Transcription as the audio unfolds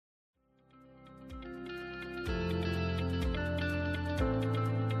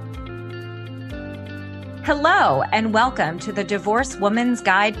Hello, and welcome to the Divorce Woman's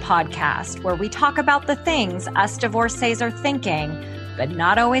Guide podcast, where we talk about the things us divorcees are thinking, but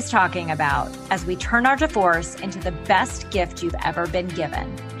not always talking about, as we turn our divorce into the best gift you've ever been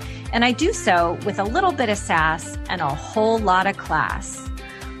given. And I do so with a little bit of sass and a whole lot of class.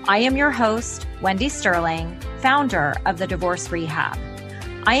 I am your host, Wendy Sterling, founder of the Divorce Rehab.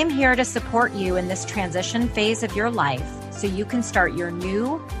 I am here to support you in this transition phase of your life so you can start your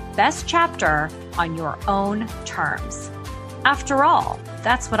new best chapter on your own terms. After all,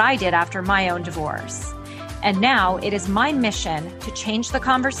 that's what I did after my own divorce. And now it is my mission to change the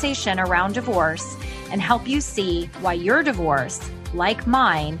conversation around divorce and help you see why your divorce, like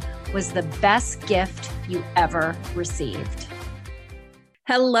mine, was the best gift you ever received.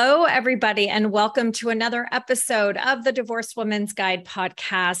 Hello, everybody, and welcome to another episode of the Divorce Woman's Guide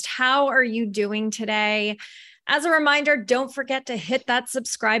podcast. How are you doing today? As a reminder, don't forget to hit that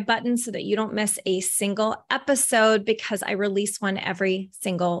subscribe button so that you don't miss a single episode, because I release one every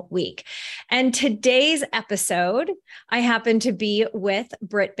single week. And today's episode, I happen to be with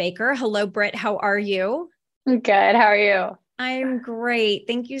Britt Baker. Hello, Britt. How are you? Good. How are you? I'm great.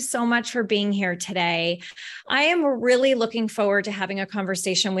 Thank you so much for being here today. I am really looking forward to having a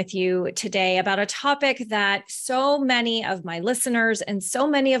conversation with you today about a topic that so many of my listeners and so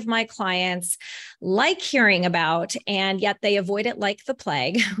many of my clients like hearing about, and yet they avoid it like the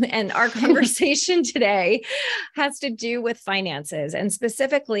plague. And our conversation today has to do with finances. And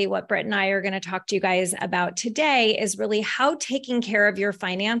specifically, what Britt and I are going to talk to you guys about today is really how taking care of your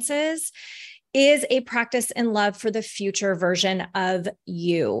finances is a practice in love for the future version of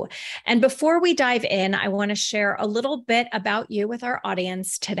you. And before we dive in, I want to share a little bit about you with our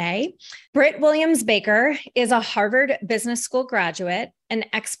audience today. Britt Williams Baker is a Harvard Business School graduate, an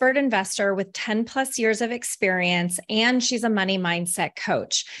expert investor with 10 plus years of experience, and she's a money mindset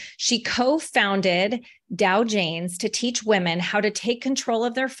coach. She co-founded Dow Janes to teach women how to take control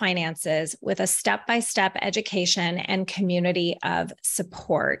of their finances with a step-by-step education and community of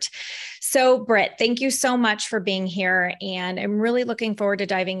support. So, Britt, thank you so much for being here. And I'm really looking forward to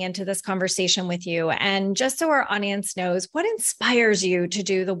diving into this conversation with you. And just so our audience knows, what inspires you to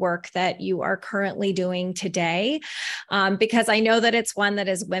do the work that you are currently doing today? Because I know that it's one that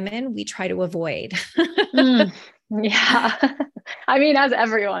as women, we try to avoid. Yeah. I mean, as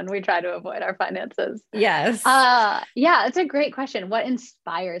everyone, we try to avoid our finances. Yes. Yeah, it's a great question. What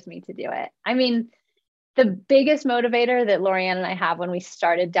inspires me to do it? I mean, the biggest motivator that Lorianne and I have when we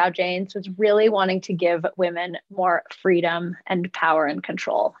started Dow Janes was really wanting to give women more freedom and power and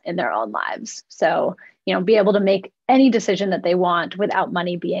control in their own lives. So, be able to make any decision that they want without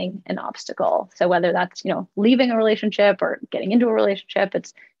money being an obstacle. So whether that's, leaving a relationship or getting into a relationship,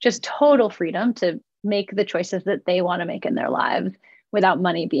 it's just total freedom to make the choices that they want to make in their lives without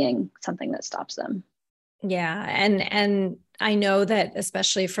money being something that stops them. Yeah. And I know that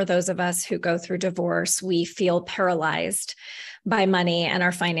especially for those of us who go through divorce, we feel paralyzed by money and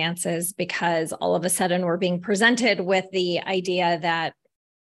our finances because all of a sudden we're being presented with the idea that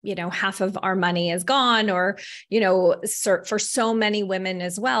half of our money is gone, or, for so many women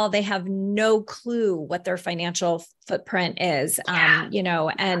as well, they have no clue what their financial footprint is,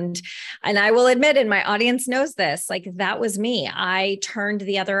 and I will admit, and my audience knows this, like that was me. I turned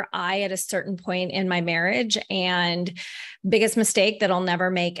the other eye at a certain point in my marriage, and biggest mistake that I'll never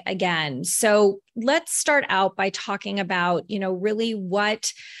make again. So let's start out by talking about, really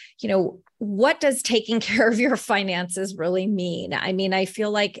what does taking care of your finances really mean? I mean, I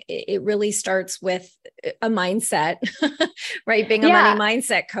feel like it really starts with a mindset, right? Being a money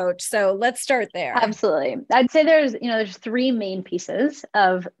mindset coach. So let's start there. Absolutely. I'd say there's three main pieces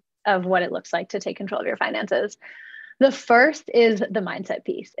of what it looks like to take control of your finances. The first is the mindset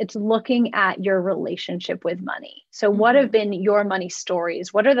piece. It's looking at your relationship with money. So what have been your money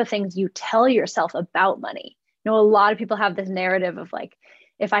stories? What are the things you tell yourself about money? A lot of people have this narrative of like,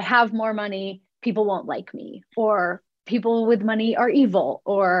 if I have more money, people won't like me, or people with money are evil,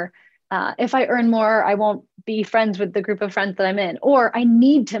 or if I earn more, I won't be friends with the group of friends that I'm in, or I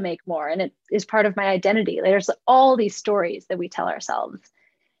need to make more and it is part of my identity. There's all these stories that we tell ourselves.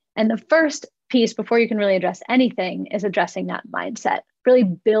 And the first piece before you can really address anything is addressing that mindset, really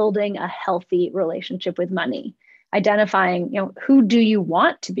building a healthy relationship with money, identifying, who do you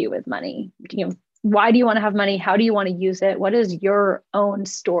want to be with money? Why do you want to have money? How do you want to use it? What is your own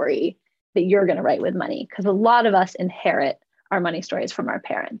story that you're going to write with money? Because a lot of us inherit our money stories from our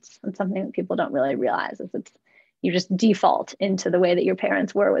parents. And something that people don't really realize is you just default into the way that your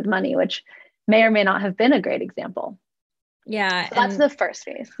parents were with money, which may or may not have been a great example. Yeah. So that's the first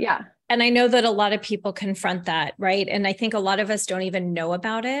phase. Yeah. And I know that a lot of people confront that, right? And I think a lot of us don't even know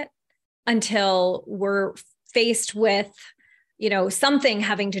about it until we're faced with, something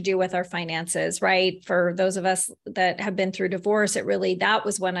having to do with our finances, right? For those of us that have been through divorce, that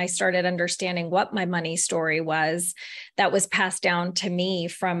was when I started understanding what my money story was that was passed down to me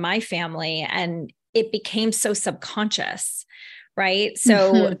from my family. And it became so subconscious, right?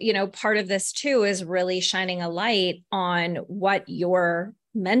 So, part of this too is really shining a light on what your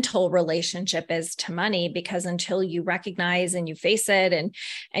mental relationship is to money, because until you recognize and you face it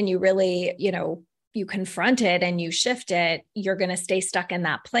and you really, you confront it and you shift it, you're going to stay stuck in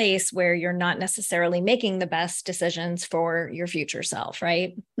that place where you're not necessarily making the best decisions for your future self,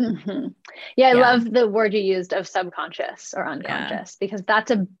 right? Mm-hmm. Yeah, I love the word you used of subconscious or unconscious, because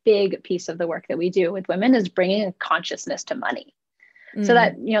that's a big piece of the work that we do with women, is bringing a consciousness to money. So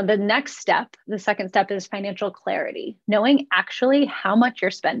that, the next step, the second step, is financial clarity, knowing actually how much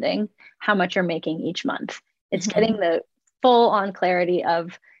you're spending, how much you're making each month. It's getting the full on clarity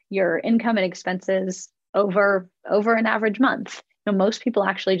of your income and expenses over an average month. Most people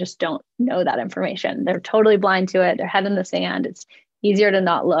actually just don't know that information. They're totally blind to it. Their head in the sand. It's easier to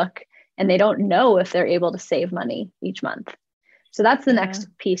not look, and they don't know if they're able to save money each month. So that's the next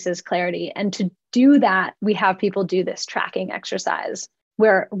piece, is clarity. And to do that, we have people do this tracking exercise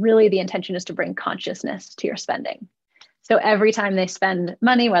where really the intention is to bring consciousness to your spending. So every time they spend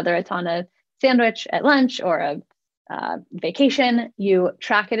money, whether it's on a sandwich at lunch or a vacation, you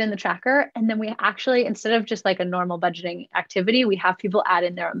track it in the tracker. And then we actually, instead of just like a normal budgeting activity, we have people add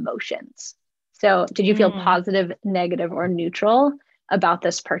in their emotions. So did you feel positive, negative, or neutral about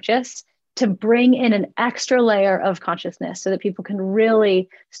this purchase, to bring in an extra layer of consciousness so that people can really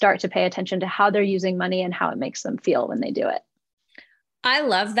start to pay attention to how they're using money and how it makes them feel when they do it. I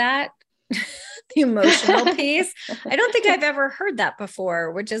love that. The emotional piece. I don't think I've ever heard that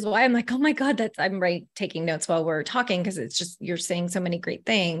before, which is why I'm like, oh my God, I'm taking notes while we're talking, because it's just, you're saying so many great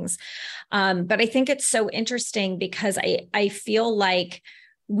things. But I think it's so interesting because I feel like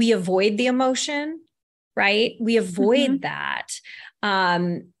we avoid the emotion, right? We avoid that.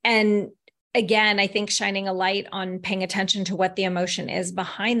 And again, I think shining a light on paying attention to what the emotion is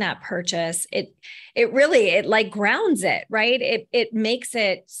behind that purchase, it really like grounds it, right? It makes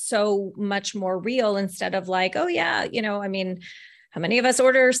it so much more real, instead of like, oh yeah, how many of us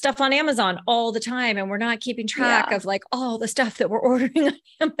order stuff on Amazon all the time and we're not keeping track of like all the stuff that we're ordering on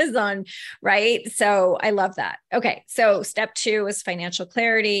Amazon, right? So I love that. Okay. So step 2 is financial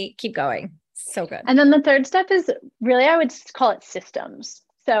clarity. Keep going. So good. And then the third step is really, I would call it systems.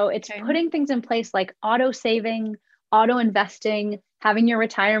 So it's putting things in place like auto saving, auto investing, having your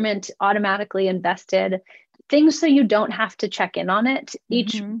retirement automatically invested, things so you don't have to check in on it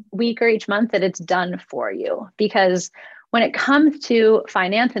each week or each month, that it's done for you. Because when it comes to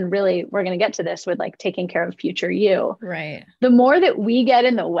finance, and really we're going to get to this with like taking care of future you, right? The more that we get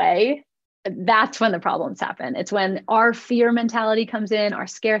in the way, that's when the problems happen. It's when our fear mentality comes in, our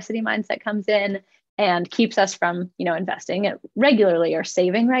scarcity mindset comes in, and keeps us from, investing it regularly or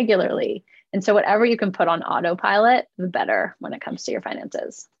saving regularly. And so whatever you can put on autopilot, the better when it comes to your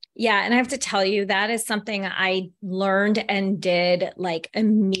finances. Yeah. And I have to tell you, that is something I learned and did like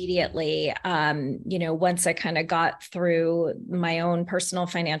immediately. Once I kind of got through my own personal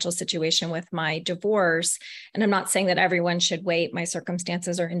financial situation with my divorce. And I'm not saying that everyone should wait. My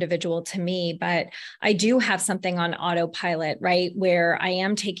circumstances are individual to me, but I do have something on autopilot, right? Where I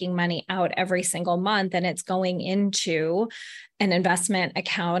am taking money out every single month and it's going into an investment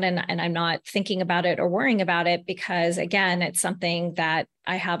account, and I'm not thinking about it or worrying about it, because again, it's something that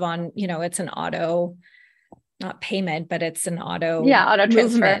I have on, it's an auto, not payment, but it's an auto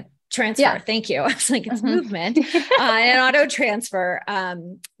movement transfer. Yeah. Thank you. I was like, it's movement, an auto transfer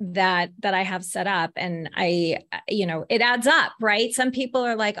that I have set up, and it adds up, right? Some people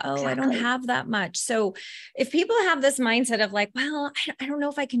are like, oh, I don't have that much. So if people have this mindset of like, well, I don't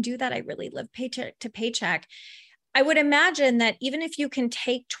know if I can do that, I really live paycheck to paycheck, I would imagine that even if you can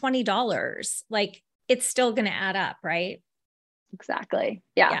take $20, like it's still going to add up, right? Exactly.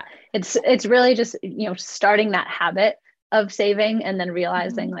 Yeah. It's really just, starting that habit of saving, and then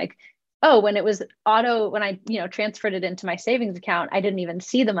realizing like, oh, when I, transferred it into my savings account, I didn't even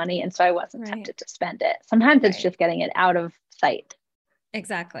see the money. And so I wasn't tempted to spend it. Sometimes it's just getting it out of sight.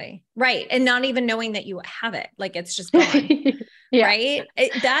 Exactly. Right. And not even knowing that you have it, like it's just gone. Right.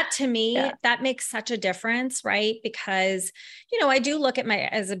 That to me, that makes such a difference, right? Because, I do look at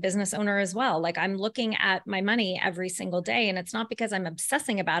as a business owner as well, like I'm looking at my money every single day, and it's not because I'm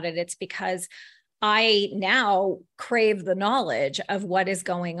obsessing about it. It's because I now crave the knowledge of what is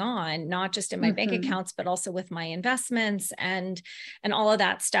going on, not just in my bank accounts, but also with my investments and all of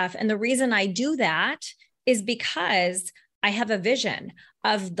that stuff. And the reason I do that is because I have a vision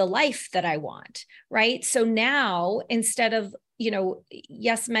of the life that I want, right? So now instead of,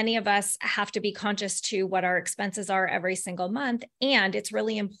 yes, many of us have to be conscious to what our expenses are every single month. And it's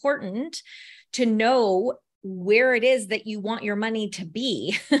really important to know where it is that you want your money to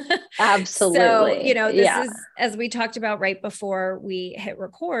be. Absolutely. So, this is, as we talked about right before we hit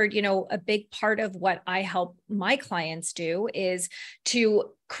record, a big part of what I help my clients do is to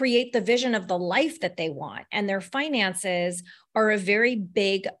create the vision of the life that they want. And their finances are a very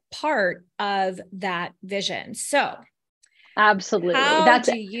big part of that vision. So absolutely. how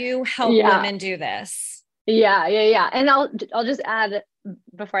do you help women do this? Yeah. And I'll just add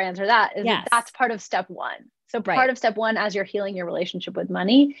before I answer that is that that's part of step one. So part of step one, as you're healing your relationship with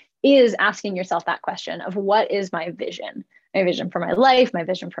money, is asking yourself that question of what is my vision? My vision for my life, my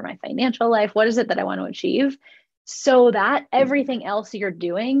vision for my financial life. What is it that I want to achieve? So that everything else you're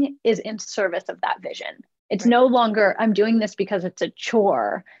doing is in service of that vision. It's no longer, I'm doing this because it's a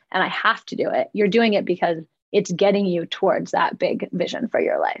chore and I have to do it. You're doing it because it's getting you towards that big vision for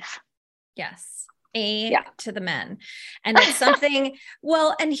your life. Yes. To the men. And it's something,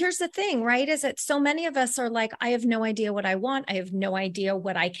 well, and here's the thing, right? Is that so many of us are like, I have no idea what I want. I have no idea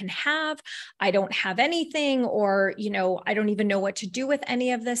what I can have. I don't have anything, or, I don't even know what to do with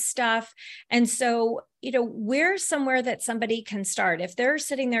any of this stuff. And so, where's somewhere that somebody can start if they're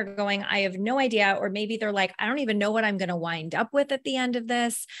sitting there going, I have no idea, or maybe they're like, I don't even know what I'm going to wind up with at the end of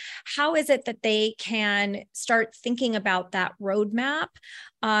this. How is it that they can start thinking about that roadmap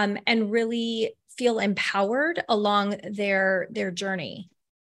and really feel empowered along their journey?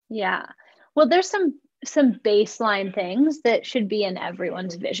 Yeah. Well, there's some baseline things that should be in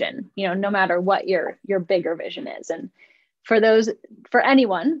everyone's vision, no matter what your bigger vision is. And for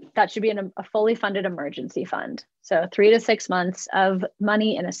anyone, that should be in a fully funded emergency fund. So 3 to 6 months of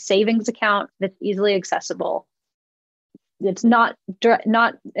money in a savings account that's easily accessible. It's not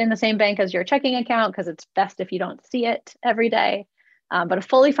in the same bank as your checking account, because it's best if you don't see it every day. But a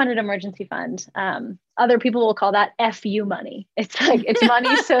fully funded emergency fund. Other people will call that FU money. It's like, it's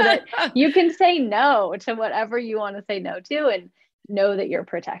money so that you can say no to whatever you want to say no to and know that you're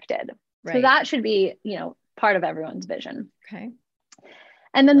protected. Right. So that should be, part of everyone's vision. Okay.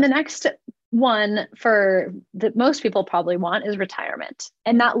 And then the next one that most people probably want is retirement.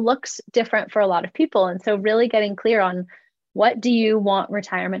 And that looks different for a lot of people. And so really getting clear on, what do you want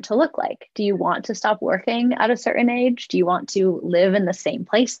retirement to look like? Do you want to stop working at a certain age? Do you want to live in the same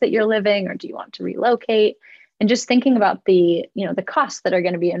place that you're living, or do you want to relocate? And just thinking about the costs that are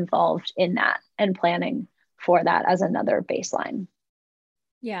going to be involved in that and planning for that as another baseline.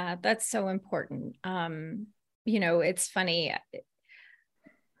 Yeah, that's so important. It's funny.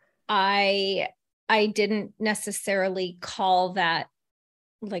 I didn't necessarily call that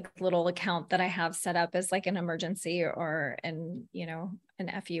like little account that I have set up as like an emergency or an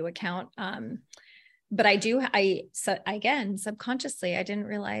FU account. But again, subconsciously, I didn't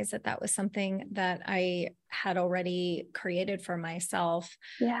realize that was something that I had already created for myself.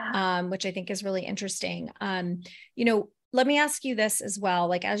 Yeah. Which I think is really interesting. Let me ask you this as well.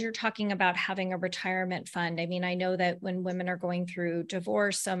 Like, as you're talking about having a retirement fund, I mean, I know that when women are going through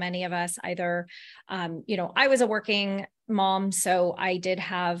divorce, so many of us either, I was a working mom, so I did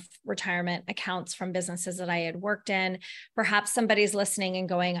have retirement accounts from businesses that I had worked in. Perhaps somebody's listening and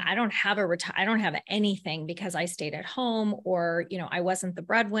going, I don't have anything because I stayed at home, or, I wasn't the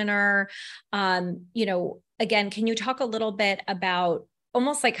breadwinner. Again, can you talk a little bit about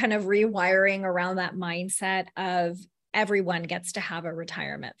almost like kind of rewiring around that mindset of everyone gets to have a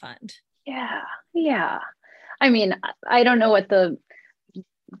retirement fund? Yeah. I mean, I don't know what the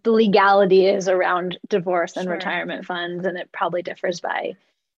legality is around divorce and retirement funds, and it probably differs by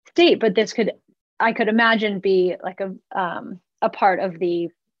state, but I could imagine be like a part of the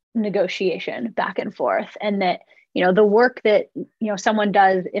negotiation back and forth. And that, the work that, someone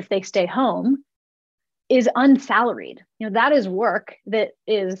does if they stay home is unsalaried. That is work that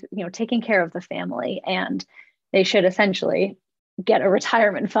is, taking care of the family, and they should essentially get a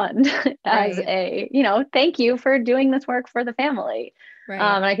retirement fund as a, thank you for doing this work for the family. Right.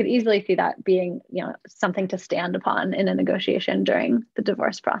 And I could easily see that being, something to stand upon in a negotiation during the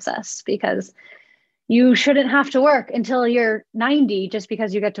divorce process, because you shouldn't have to work until you're 90 just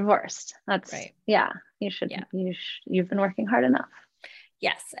because you get divorced. That's right. Yeah, you should. Yeah. You've been working hard enough.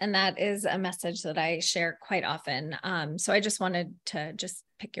 Yes. And that is a message that I share quite often. So I just wanted to just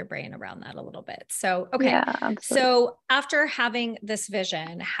pick your brain around that a little bit. So, okay. Yeah, so after having this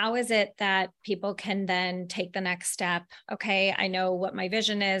vision, how is it that people can then take the next step? Okay, I know what my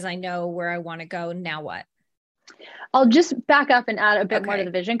vision is. I know where I want to go. Now what? I'll just back up and add a bit more to the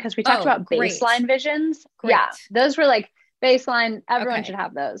vision, because we talked about baseline visions. Great. Yeah, those were like baseline. Everyone should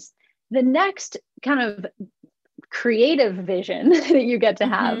have those. The next kind of creative vision that you get to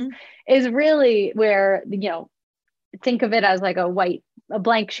have is really where, think of it as like a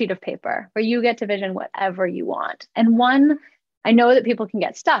blank sheet of paper where you get to vision whatever you want. And I know that people can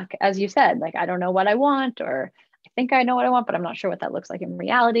get stuck, as you said, like, I don't know what I want, or I think I know what I want, but I'm not sure what that looks like in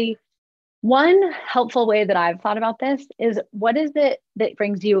reality. One helpful way that I've thought about this is, what is it that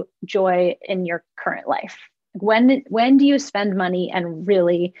brings you joy in your current life? When do you spend money and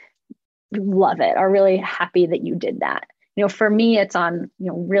really love it, or really happy that you did that? For me, it's on,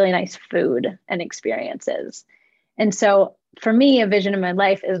 really nice food and experiences. And so for me, a vision in my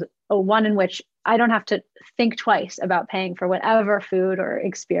life is a one in which I don't have to think twice about paying for whatever food or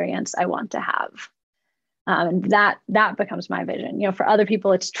experience I want to have. And that becomes my vision. For other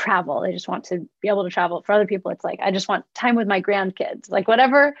people, it's travel. They just want to be able to travel. For other people, it's like, I just want time with my grandkids. Like,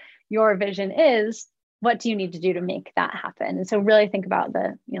 whatever your vision is, what do you need to do to make that happen? And so really think about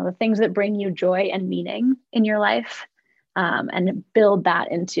the things that bring you joy and meaning in your life, and build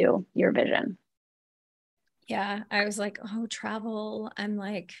that into your vision. Yeah, I was like, oh, travel. I'm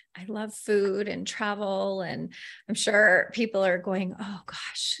like, I love food and travel. And I'm sure people are going, oh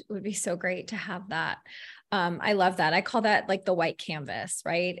gosh, it would be so great to have that. I love that. I call that like the white canvas,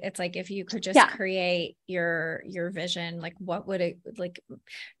 right? It's like, if you could just create your vision, like, what would it, like,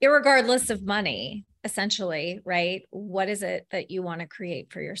 irregardless of money, essentially, right? What is it that you want to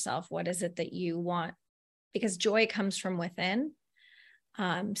create for yourself? What is it that you want? Because joy comes from within. So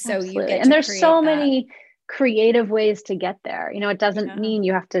Absolutely. you get and to there's so that. many creative ways to get there. It doesn't mean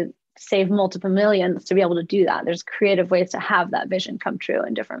you have to save multiple millions to be able to do that. There's creative ways to have that vision come true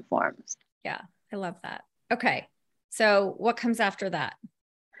in different forms. Yeah, I love that. Okay. So what comes after that?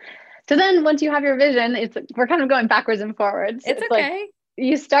 So then once you have your vision, we're kind of going backwards and forwards. It's okay. Like,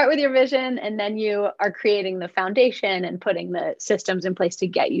 you start with your vision, and then you are creating the foundation and putting the systems in place to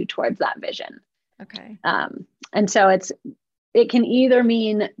get you towards that vision. Okay. And so it can either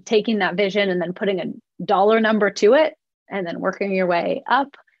mean taking that vision and then putting a dollar number to it and then working your way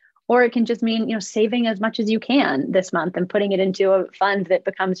up, or it can just mean, saving as much as you can this month and putting it into a fund that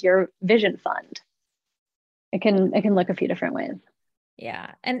becomes your vision fund. It can look a few different ways.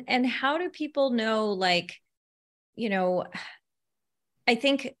 Yeah. And how do people know, like, I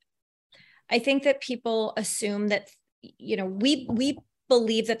think that people assume that, we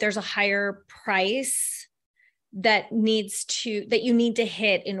believe that there's a higher price that you need to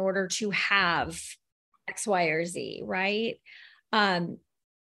hit in order to have X, Y, or Z, right?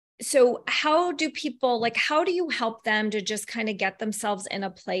 So how do people, how do you help them to just kind of get themselves in a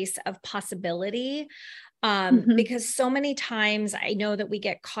place of possibility? Because so many times I know that we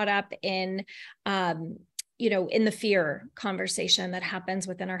get caught up in, in the fear conversation that happens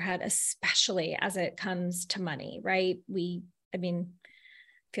within our head, especially as it comes to money, right?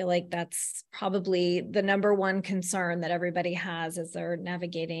 Feel like that's probably the number one concern that everybody has as they're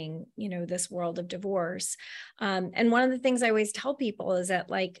navigating, this world of divorce. And one of the things I always tell people is that,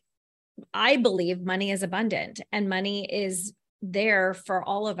 like, I believe money is abundant and money is there for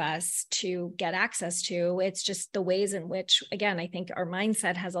all of us to get access to. It's just the ways in which, again, I think our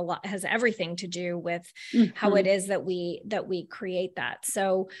mindset has everything to do with how it is that we create that.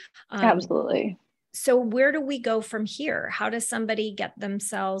 So, absolutely. So where do we go from here? How does somebody get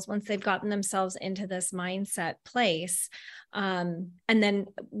themselves, once they've gotten themselves into this mindset place? And then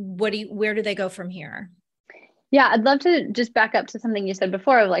where do they go from here? Yeah, I'd love to just back up to something you said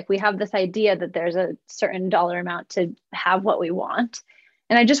before, of like, we have this idea that there's a certain dollar amount to have what we want.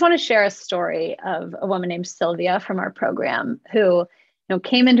 And I just want to share a story of a woman named Sylvia from our program who,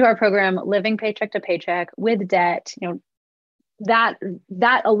 came into our program living paycheck to paycheck with debt.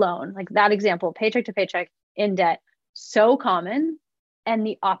 That alone, like that example, paycheck to paycheck in debt, so common, and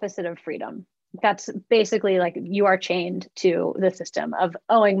the opposite of freedom. That's basically like you are chained to the system of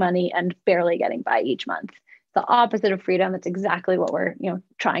owing money and barely getting by each month. The opposite of freedom. That's exactly what we're,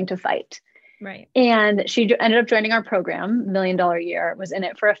 trying to fight. Right. And she ended up joining our program, $1 Million a Year, was in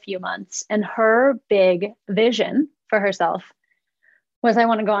it for a few months. And her big vision for herself was, I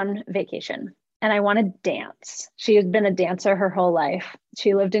want to go on vacation and I want to dance. She has been a dancer her whole life.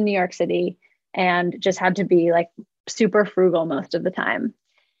 She lived in New York City and just had to be like super frugal most of the time.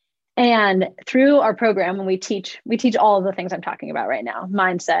 And through our program, when we teach all of the things I'm talking about right now: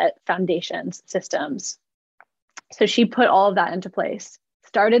 mindset, foundations, systems. So she put all of that into place,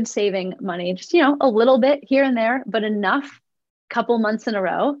 started saving money, just, a little bit here and there, but enough, couple months in a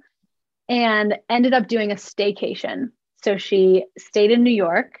row, and ended up doing a staycation. So she stayed in New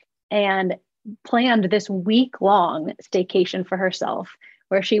York and planned this week-long staycation for herself,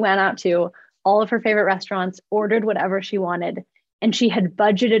 where she went out to all of her favorite restaurants, ordered whatever she wanted, and she had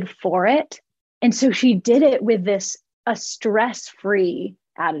budgeted for it. And so she did it with a stress-free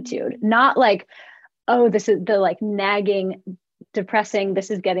attitude, not like, oh, this is the like nagging, depressing, this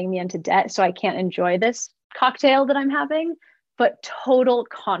is getting me into debt, so I can't enjoy this cocktail that I'm having, but total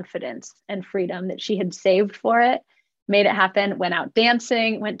confidence and freedom that she had saved for it, made it happen, went out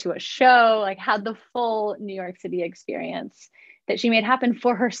dancing, went to a show, like had the full New York City experience that she made happen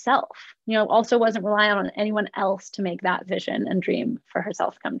for herself. Also wasn't relying on anyone else to make that vision and dream for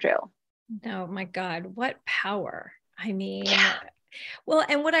herself come true. Oh my God, what power. I mean, well,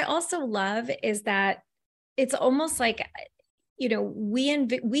 and what I also love is that it's almost like,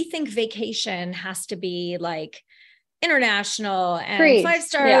 we think vacation has to be like international and Free.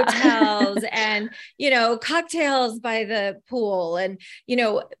 5-star hotels and, cocktails by the pool and,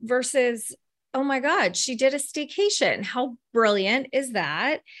 versus, oh my God, she did a staycation. How brilliant is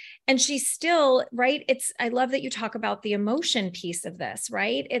that? And she's still, right? I love that you talk about the emotion piece of this,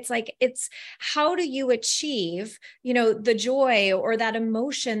 right? It's how do you achieve, the joy or that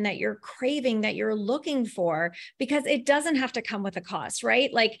emotion that you're craving, that you're looking for, because it doesn't have to come with a cost,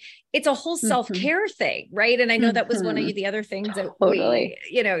 right? Like it's a whole self-care thing, right? And I know that was one of the other things that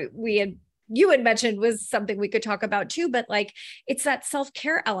you had mentioned was something we could talk about too, but like, it's that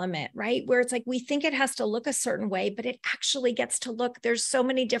self-care element, right? Where it's like, we think it has to look a certain way, but it actually gets to look, there's so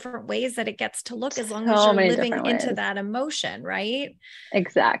many different ways that it gets to look as long as you're living into that emotion, right?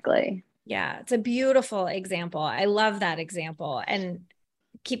 Exactly. Yeah. It's a beautiful example. I love that example, and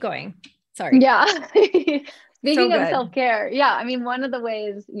keep going. Sorry. Yeah. Speaking of self-care, I mean, one of the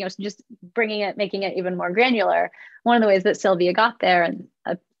ways, just making it even more granular, one of the ways that Sylvia got there, and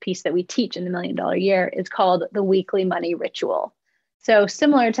a piece that we teach in the $1 Million Year, is called the weekly money ritual. So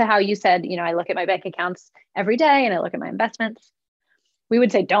similar to how you said, I look at my bank accounts every day and I look at my investments. We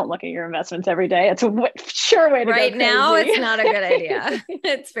would say, don't look at your investments every day. It's a sure way to go crazy. Right now, it's not a good idea.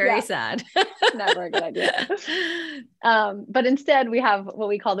 It's very sad. Never a good idea. But instead, we have what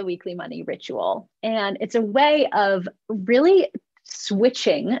we call the weekly money ritual. And it's a way of really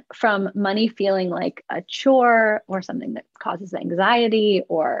switching from money feeling like a chore or something that causes anxiety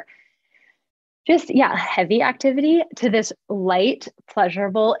or just, heavy activity, to this light,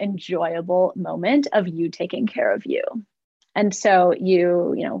 pleasurable, enjoyable moment of you taking care of you. And so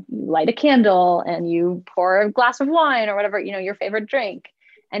you light a candle and you pour a glass of wine or whatever, your favorite drink,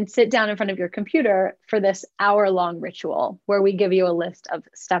 and sit down in front of your computer for this hour-long ritual where we give you a list of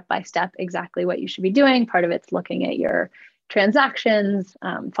step-by-step exactly what you should be doing. Part of it's looking at your transactions,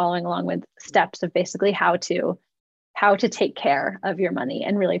 following along with steps of basically how to take care of your money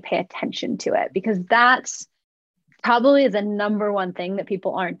and really pay attention to it, because that's probably the number one thing that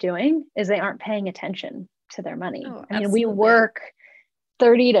people aren't doing, is they aren't paying attention to their money. Oh, I mean, we work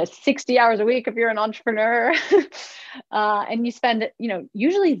 30 to 60 hours a week if you're an entrepreneur, and you spend,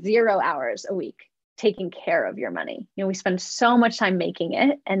 usually 0 hours a week taking care of your money. We spend so much time making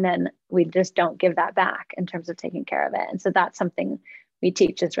it, and then we just don't give that back in terms of taking care of it. And so that's something we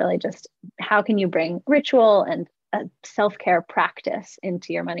teach, is really just how can you bring ritual and a self-care practice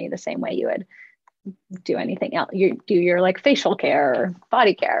into your money the same way you would do anything else. You do your like facial care or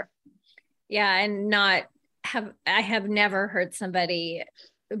body care. Yeah. And I have never heard somebody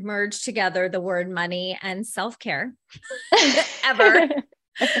merge together the word money and self-care ever.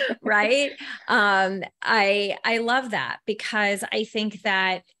 Right. I love that, because I think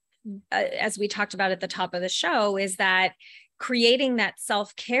that, as we talked about at the top of the show, is that creating that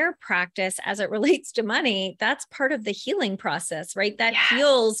self-care practice as it relates to money, that's part of the healing process, right? That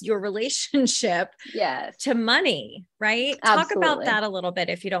heals your relationship to money, right? Absolutely. Talk about that a little bit,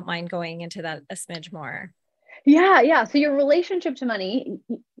 if you don't mind going into that a smidge more. Yeah. So your relationship to money,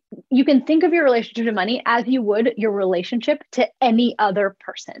 you can think of your relationship to money as you would your relationship to any other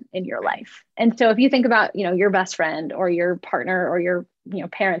person in your life. And so if you think about, your best friend or your partner or your,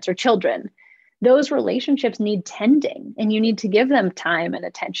 parents or children, those relationships need tending, and you need to give them time and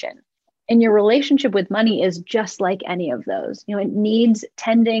attention. And your relationship with money is just like any of those. It needs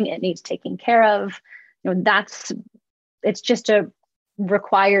tending, it needs taking care of. It's just a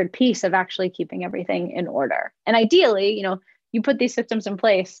required piece of actually keeping everything in order. And ideally, you put these systems in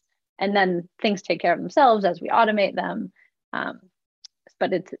place and then things take care of themselves as we automate them.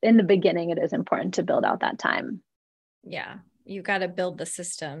 But it's in the beginning, it is important to build out that time. Yeah. You got to build the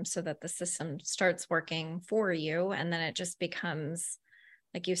system so that the system starts working for you. And then it just becomes,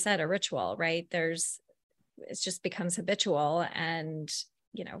 like you said, a ritual, right? It just becomes habitual, and,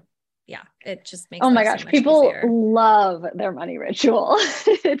 yeah, it just makes Oh my life so gosh, much people easier. love their money ritual.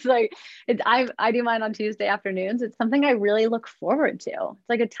 It's like I do mine on Tuesday afternoons. It's something I really look forward to. It's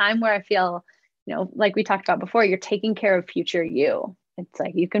like a time where I feel, like we talked about before, you're taking care of future you. It's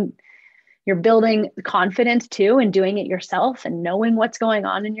like you're building confidence too and doing it yourself and knowing what's going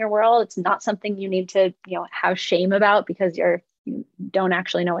on in your world. It's not something you need to, have shame about because you don't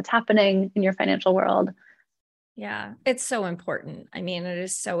actually know what's happening in your financial world. Yeah, it's so important. I mean, it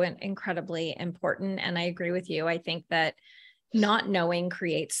is so incredibly important. And I agree with you. I think that not knowing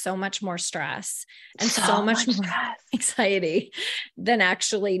creates so much more stress and so much more stress. anxiety than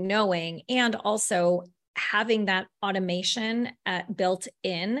actually knowing. And also having that automation built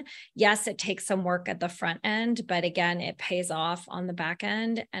in. Yes, it takes some work at the front end, but again, it pays off on the back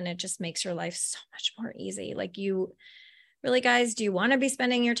end and it just makes your life so much more easy. Like really, guys, do you want to be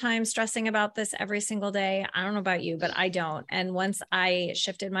spending your time stressing about this every single day? I don't know about you, but I don't. And once I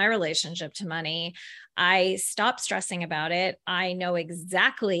shifted my relationship to money, I stopped stressing about it. I know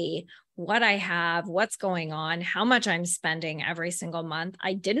exactly what I have, what's going on, how much I'm spending every single month.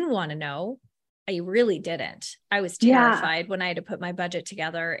 I didn't want to know. I really didn't. I was terrified when I had to put my budget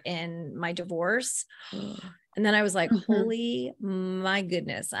together in my divorce. And then I was like, holy my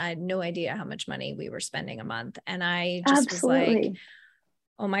goodness, I had no idea how much money we were spending a month. And I just was like,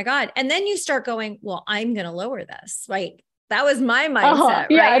 oh my God. And then you start going, well, I'm going to lower this. Like that was my mindset,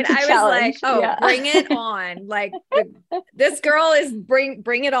 right? I was like, oh, bring it on. Like this girl is bring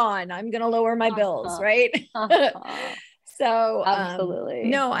it on. I'm going to lower my bills. Right. So, absolutely.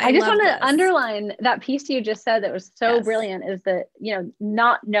 No, I just want to this. underline that piece you just said that was so brilliant is that,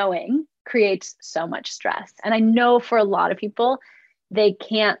 not knowing creates so much stress. And I know for a lot of people, they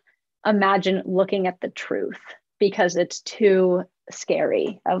can't imagine looking at the truth because it's too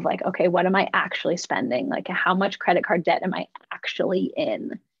scary of like, okay, what am I actually spending? Like how much credit card debt am I actually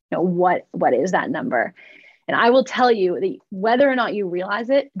in? What is that number? And I will tell you that whether or not you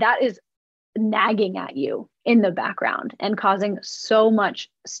realize it, that is nagging at you in the background and causing so much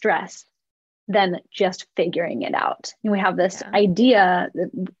stress than just figuring it out. And we have this idea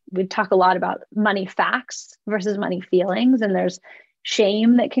that we talk a lot about money facts versus money feelings. And there's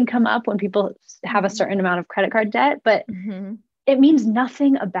shame that can come up when people have a certain amount of credit card debt, but it means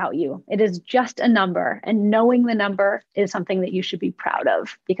nothing about you. It is just a number. And knowing the number is something that you should be proud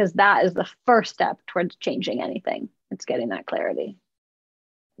of because that is the first step towards changing anything. It's getting that clarity.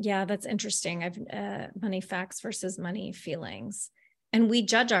 Yeah, that's interesting. Money facts versus money feelings. And we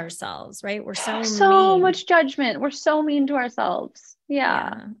judge ourselves, right? We're so mean. Much judgment. We're so mean to ourselves.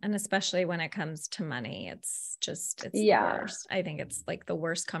 Yeah. And especially when it comes to money, it's the worst. I think it's like the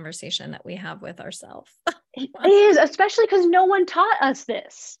worst conversation that we have with ourselves. It is, especially because no one taught us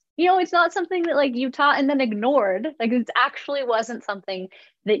this. It's not something that like you taught and then ignored. Like it actually wasn't something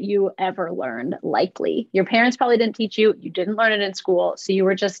that you ever learned, likely. Your parents probably didn't teach you. You didn't learn it in school. So you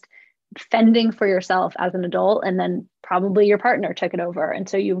were just fending for yourself as an adult. And then probably your partner took it over. And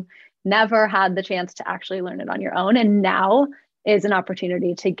so you never had the chance to actually learn it on your own. And now is an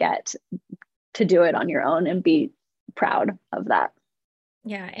opportunity to get to do it on your own and be proud of that.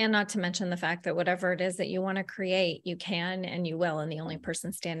 Yeah. And not to mention the fact that whatever it is that you want to create, you can and you will. And the only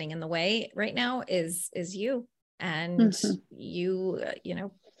person standing in the way right now is you. And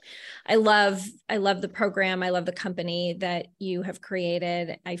I love the program. I love the company that you have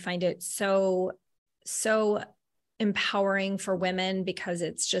created. I find it so empowering for women because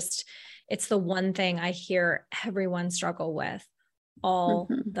it's the one thing I hear everyone struggle with all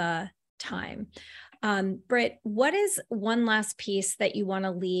the time. Britt, what is one last piece that you want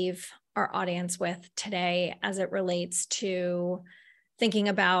to leave our audience with today as it relates to thinking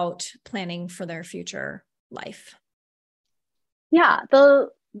about planning for their future life? Yeah,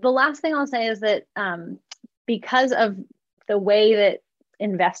 the last thing I'll say is that because of the way that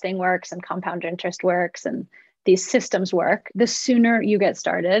investing works and compound interest works and these systems work, the sooner you get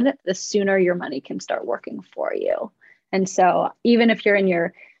started, the sooner your money can start working for you. And so even if you're in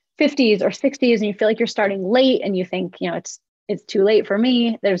your 50s or 60s and you feel like you're starting late and you think, it's too late for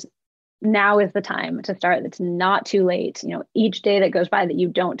me, now is the time to start. It's not too late. Each day that goes by that you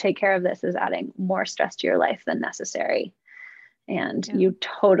don't take care of this is adding more stress to your life than necessary. And you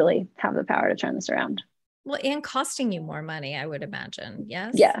totally have the power to turn this around. Well, and costing you more money, I would imagine.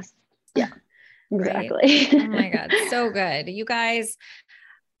 Yes. Yes. Yeah, exactly. Right? Oh my God. So good. You guys,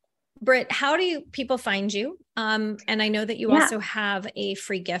 Britt, how do people find you? And I know that you also have a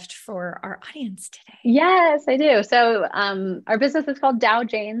free gift for our audience today. Yes, I do. So our business is called Dow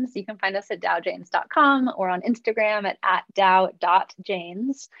Janes. You can find us at dowjanes.com or on Instagram at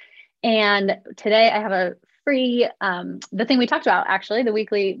dow.janes. And today I have a free, the thing we talked about, actually, the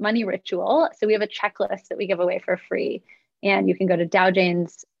weekly money ritual. So we have a checklist that we give away for free, and you can go to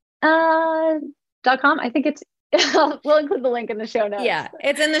dowjanes.com. I think it's, we'll include the link in the show notes. Yeah,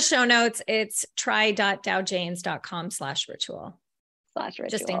 it's in the show notes. It's try.dowjanes.com/ritual.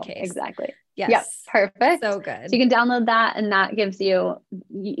 Just in case. Exactly. Yes. Yep. Perfect. So good. So you can download that, and that gives you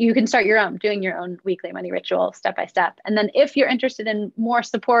can start doing your own weekly money ritual step by step. And then if you're interested in more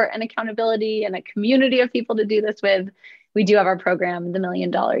support and accountability and a community of people to do this with, we do have our program, the $1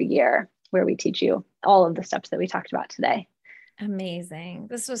 Million Year, where we teach you all of the steps that we talked about today. Amazing.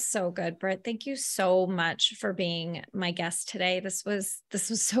 This was so good, Britt. Thank you so much for being my guest today. This was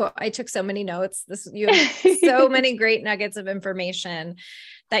so, I took so many notes. You have so many great nuggets of information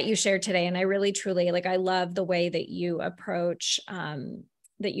that you shared today. And I really, truly, I love the way that you approach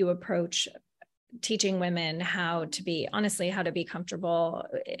teaching women how to be comfortable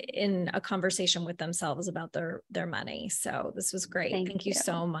in a conversation with themselves about their money. So this was great. Thank you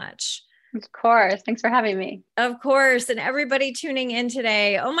so much. Of course. Thanks for having me. Of course. And everybody tuning in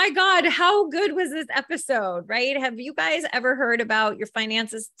today. Oh my God, how good was this episode, right? Have you guys ever heard about your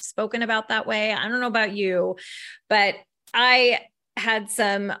finances spoken about that way? I don't know about you, but I had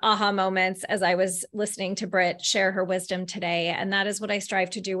some aha moments as I was listening to Britt share her wisdom today. And that is what I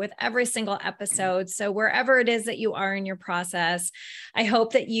strive to do with every single episode. So wherever it is that you are in your process, I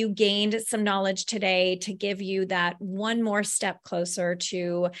hope that you gained some knowledge today to give you that one more step closer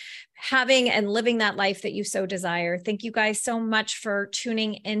to having and living that life that you so desire. Thank you guys so much for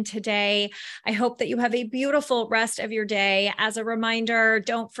tuning in today. I hope that you have a beautiful rest of your day. As a reminder,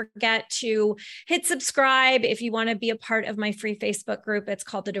 don't forget to hit subscribe if you want to be a part of my free Facebook group. It's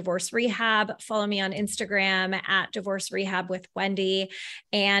called The Divorce Rehab. Follow me on Instagram at Divorce Rehab with Wendy.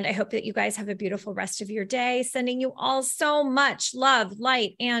 And I hope that you guys have a beautiful rest of your day. Sending you all so much love,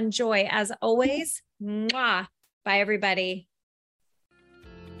 light, and joy as always. Mwah. Bye, everybody.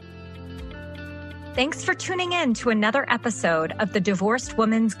 Thanks for tuning in to another episode of the Divorced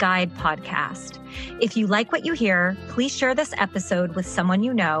Woman's Guide podcast. If you like what you hear, please share this episode with someone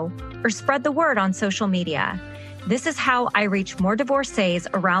you know or spread the word on social media. This is how I reach more divorcees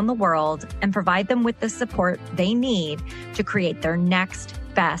around the world and provide them with the support they need to create their next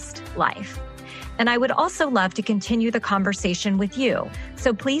best life. And I would also love to continue the conversation with you.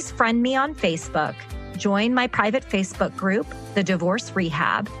 So please friend me on Facebook, join my private Facebook group, The Divorce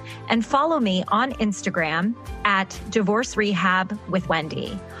Rehab, and follow me on Instagram at Divorce Rehab with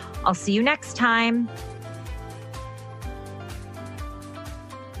Wendy. I'll see you next time.